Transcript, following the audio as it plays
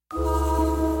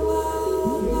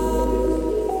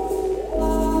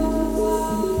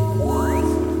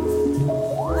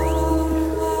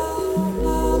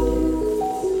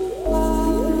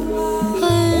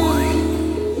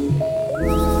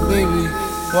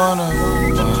wanna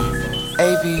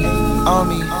AP on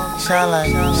me, shine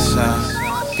like sun.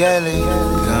 Galley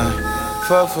gun,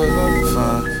 fuck for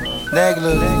fun.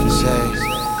 Negligee,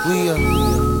 we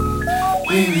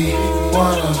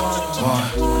wanna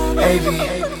AP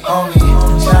on me,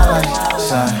 shine like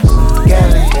sun.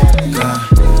 Galley gun,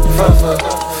 fuck for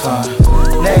fun.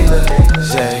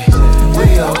 Negligee, we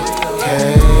okay.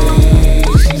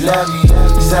 She love me,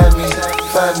 side me,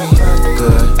 fuck me,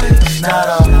 good. It's not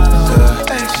all good.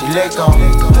 She lick on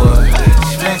wood,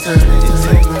 splinter, it's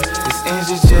timber, it's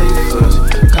engine cherry first.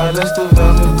 Call us the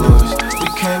velvet boys, we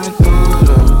came and threw it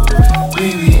up. We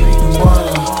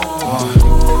wanna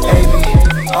AP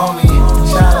on me,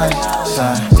 shine like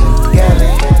sun.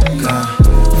 Galley gun,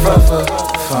 fuck for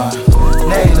fun.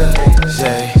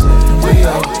 Negligee, we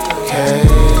okay.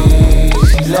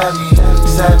 She love me,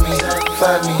 side me,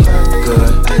 fuck me,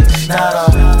 good. It's not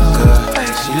all good.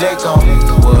 She lick on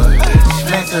wood,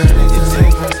 splinter, it's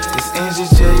timber, it's engine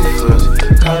cherry first.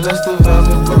 Call us the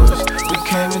velvet boys, we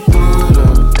came and threw it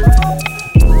up.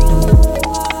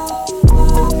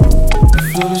 We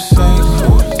flew the same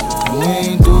course, and we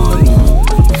ain't doing no.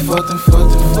 We fucked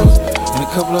and a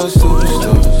couple of stupid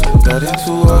stores. Got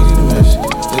into arguments,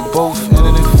 they both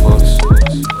ended in fucks.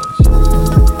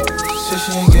 Said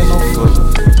she ain't get no fuck,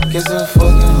 guess it's a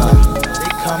fucking lie.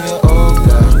 They call me an old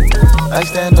guy, I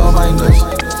stand on my nuts,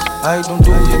 I don't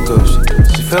do hiccups.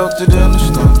 She felt it in the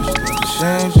stomach, she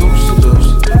ain't do what she does.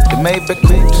 They made back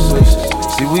quick decisions.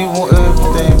 See, we want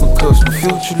everything because my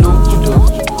future lucrative.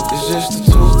 It's just the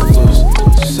two of us.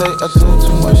 She say I do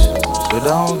too much, but I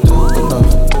don't do enough.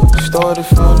 We started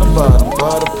from the bottom,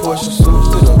 bought a Porsche,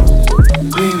 souped it up.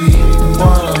 We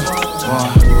wanna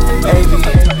AP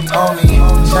on me,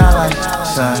 shine like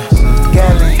sun.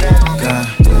 Galley gun,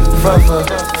 fuck for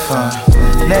fun.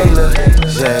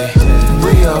 Negligee,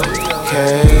 we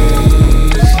okay.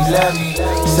 She love me,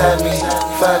 side me,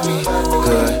 fuck me,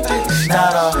 good. It's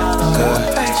not all good.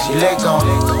 She lick on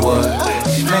wood,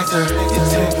 splinter, it's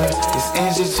timber, it's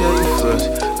engine cherry first.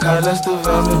 Call us the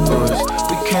velvet boys,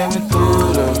 we came and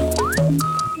threw it up.